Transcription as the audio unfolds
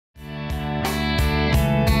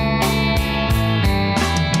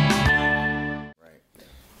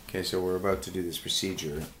Okay, so we're about to do this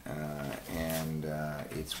procedure, and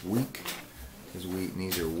it's weak. His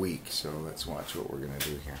knees are weak, so let's watch what we're going to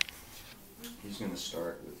do here. He's going to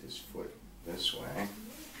start with his foot this way.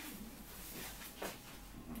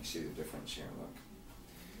 You see the difference here, look.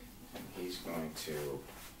 And he's going to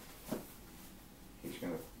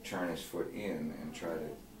turn his foot in and try to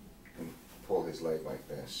pull his leg like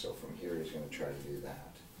this. So from here he's going to try to do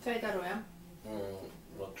that.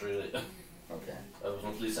 Not really. Okay. I was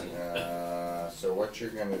not listening. So what you're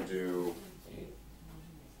going to do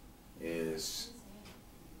is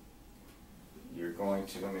you're going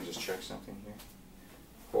to, let me just check something here.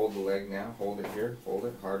 Hold the leg now, hold it here, hold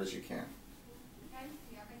it hard as you can.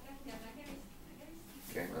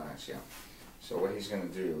 Okay, relax, yeah. So what he's going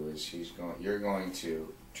to do is you're going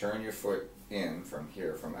to turn your foot in from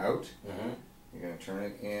here, from out. You're going to turn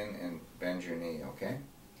it in and bend your knee, okay?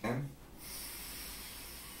 In.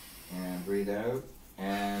 And breathe out,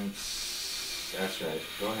 and that's right.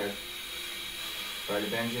 Go ahead. Try to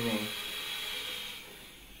bend your knee.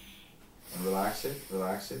 And relax it,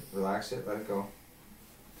 relax it, relax it, let it go.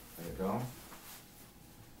 Let it go.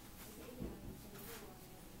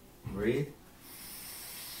 Breathe.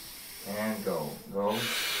 And go. Go.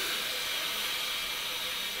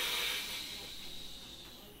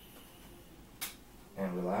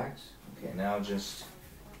 And relax. Okay, now just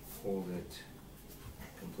hold it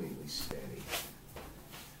completely steady.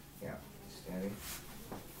 Yeah, steady.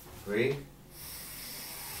 Breathe.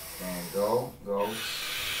 And go, go.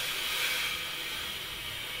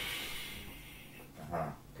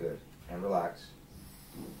 Good. And relax.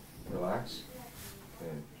 Relax.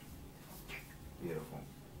 Good. Beautiful.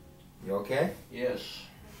 You okay? Yes.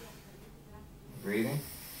 Breathing.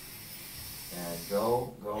 And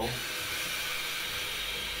go, go.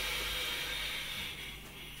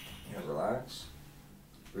 Yeah, relax.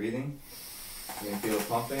 Breathing. You can feel it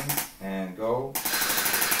pumping. And go.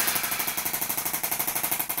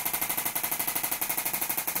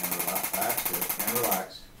 And relax. Good. And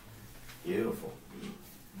relax. Beautiful.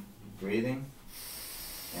 Breathing.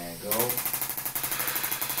 And go. And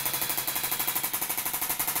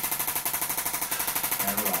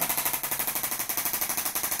relax.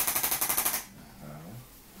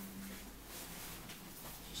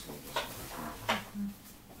 Just like this.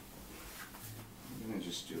 I'm going to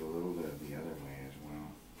just do a little bit of the other way as well.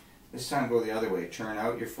 This time go the other way. Turn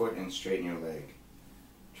out your foot and straighten your leg.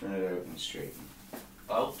 Turn it out and straighten.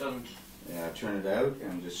 Out and... Yeah, turn it out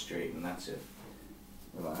and just straighten. That's it.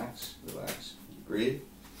 Relax, relax. Breathe.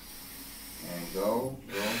 And go,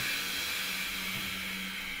 go. This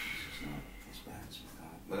is not as bad as we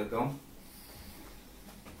thought. Let it go.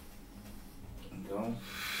 And go.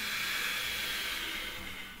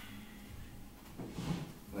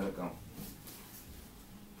 Let it go.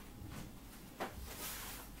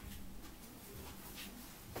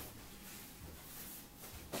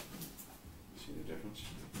 See the difference?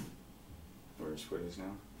 Where his foot is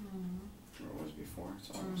now? Where it was before. It's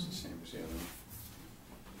almost the same as the other one.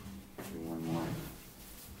 Do one more.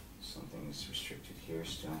 Something is restricted here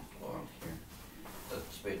still. Oh, here.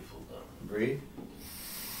 That's painful though. Breathe.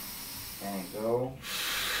 And go.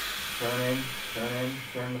 Turn in,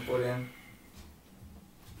 turn the foot in.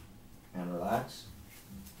 And relax.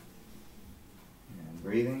 And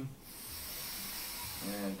breathing.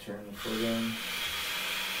 And turn the foot in.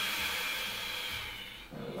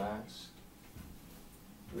 And relax.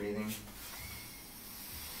 Breathing.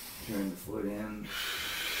 Turn the foot in.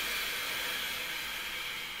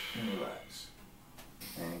 And relax.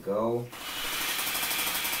 And go.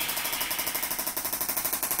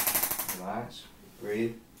 Relax.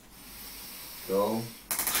 Breathe. Go.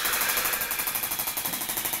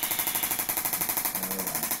 And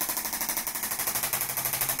relax.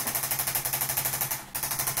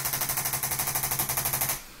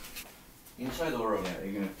 Inside or out? Yeah,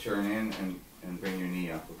 you're going to turn in and bring your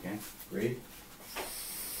knee up, okay? Breathe.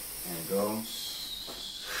 And go.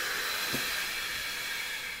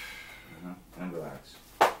 And relax.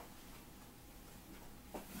 Good.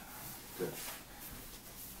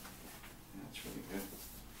 That's really good.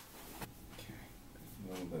 Okay. A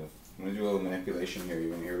little bit of, I'm going to do a little manipulation here. You're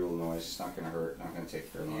going to hear a little noise. It's not going to hurt. Not going to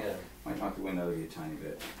take very long. Yeah. Might knock the wind out of you a tiny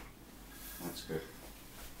bit. That's good.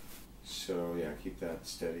 So yeah, keep that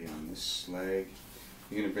steady on this leg.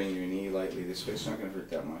 You're going to bring your knee lightly this way. It's not going to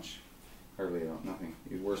hurt that much. Hardly at all. Nothing.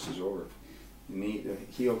 The worst is over. The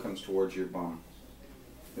heel comes towards your bum.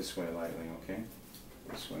 This way lightly, okay?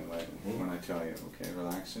 This way lightly. When I tell you, okay?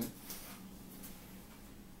 Relax it.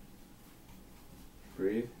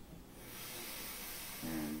 Breathe.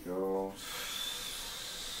 And go.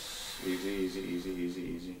 Easy, easy, easy, easy,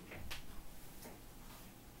 easy.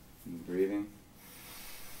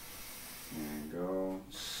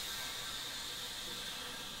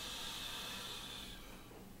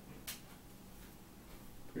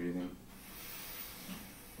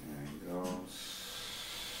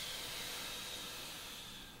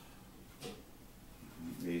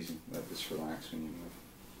 relax when you move.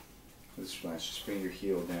 Just relax. Just bring your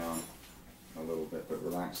heel down a little bit, but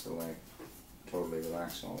relax the leg. Totally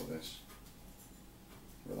relax all of this.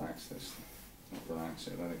 Relax this. Don't relax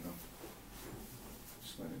it. Let it go.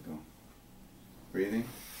 Just let it go. Breathing.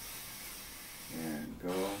 And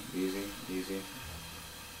go. Easy, easy.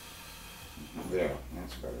 There.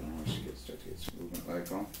 That's better. Now we should start to get some movement. Let it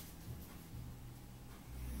go.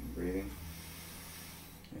 And breathing.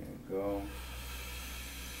 And go.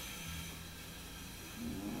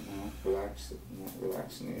 No, relax. No,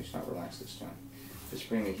 relax the knee. It's not relax this time. Just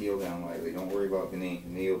bring the heel down lightly. Don't worry about the knee.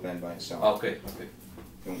 The knee will bend by itself. Okay, okay.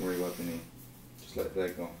 Don't worry about the knee. Just let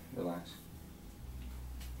it go. Relax.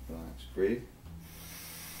 Relax. Breathe.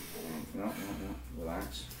 And no.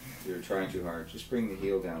 Relax. You're trying too hard. Just bring the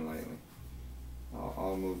heel down lightly.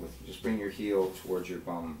 I'll move with you. Just bring your heel towards your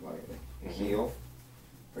bum lightly. The heel.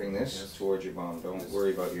 Bring this towards your bum. Don't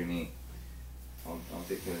worry about your knee. I'll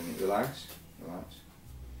take the knee. Relax. Relax.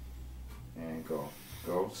 And go.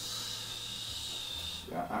 Go.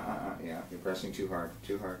 Yeah, you're pressing too hard.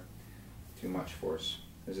 Too hard. Too much force.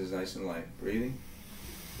 This is nice and light. Breathing.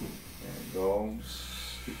 And go.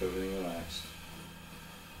 Keep everything relaxed.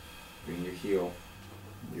 Bring your heel.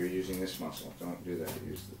 You're using this muscle. Don't do that.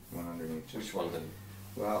 Use the one underneath. Which one then?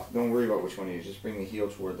 Well, don't worry about which one you use. Just bring the heel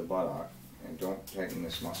toward the buttock. And don't tighten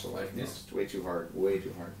this muscle. Like this? It's way too hard. Way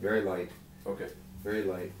too hard. Very light. Okay. Very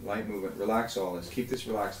light. Light movement. Relax all this. Keep this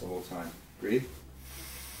relaxed the whole time. Breathe.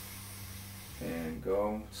 And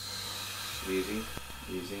go. Easy.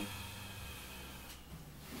 Easy.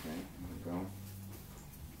 Okay. And go.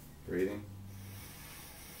 Breathing.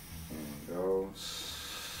 And go.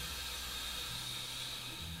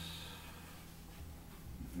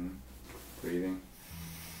 Breathing.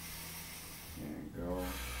 And go.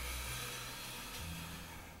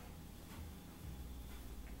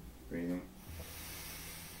 Breathing.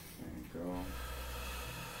 And go.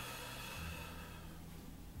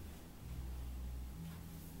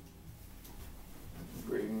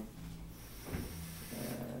 Breathing.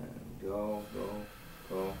 And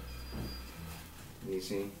go.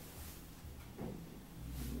 Easy.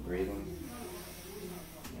 Breathing.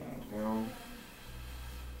 And go.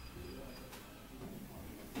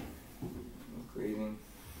 Breathing.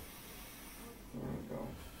 There we go.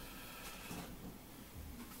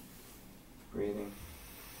 Breathing.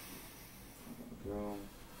 Go.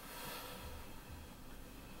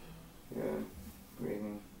 Good.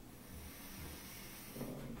 Breathing. There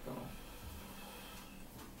we go.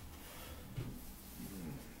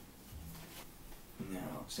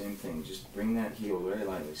 Now, same thing. Just bring that heel very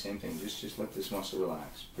lightly. Same thing. Just let this muscle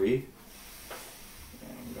relax. Breathe.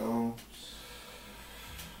 And go.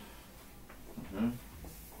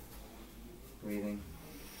 Breathing.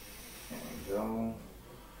 And go.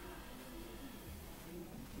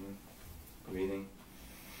 Breathing.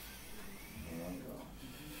 And go.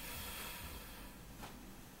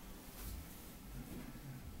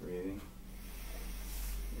 Breathing.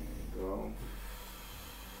 And go.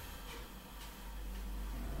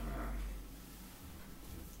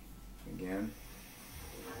 Again.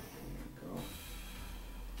 And go.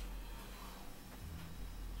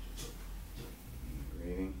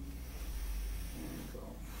 Breathing. And go.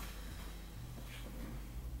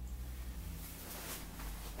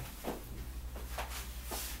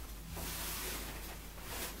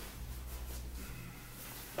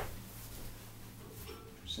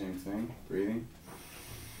 Same thing. Breathing.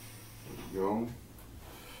 Go.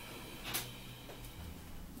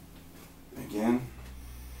 Again.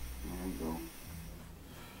 And go.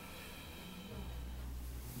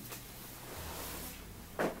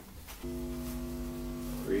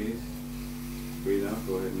 Breathe. Breathe out.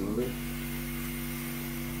 Go ahead and move it.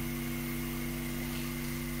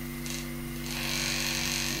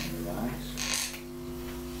 And relax.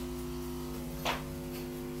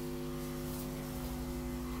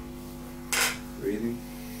 Breathing.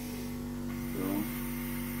 Go.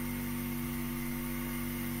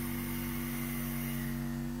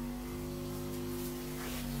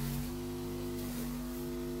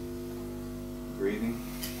 Breathing.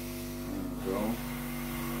 And go.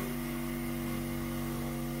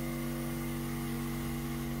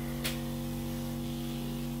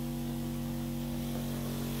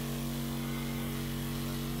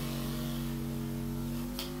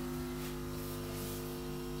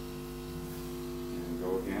 And go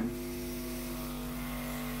again.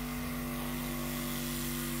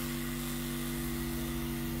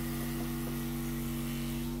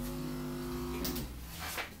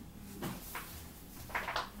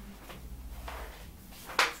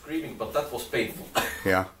 Screaming, but that was painful.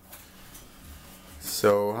 Yeah.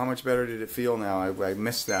 So how much better did it feel now? I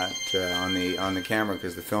missed that on the camera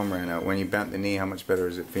because the film ran out. When you bent the knee, how much better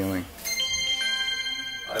is it feeling?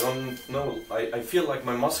 I don't know. I feel like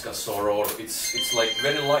my muscles sore, or it's like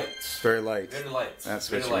very light. Very light. Very light. That's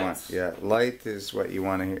very what you light. want. Yeah, light is what you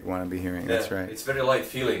want to be hearing. Yeah, That's right. It's very light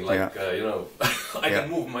feeling, like you know, I Yeah. can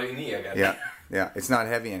move my knee again. Yeah, yeah. It's not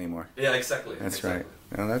heavy anymore. Yeah, exactly. That's exactly.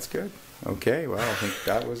 right. Well, that's good. Okay, well, I think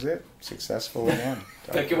that was it. Successful again.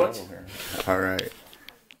 Thank you much. All right.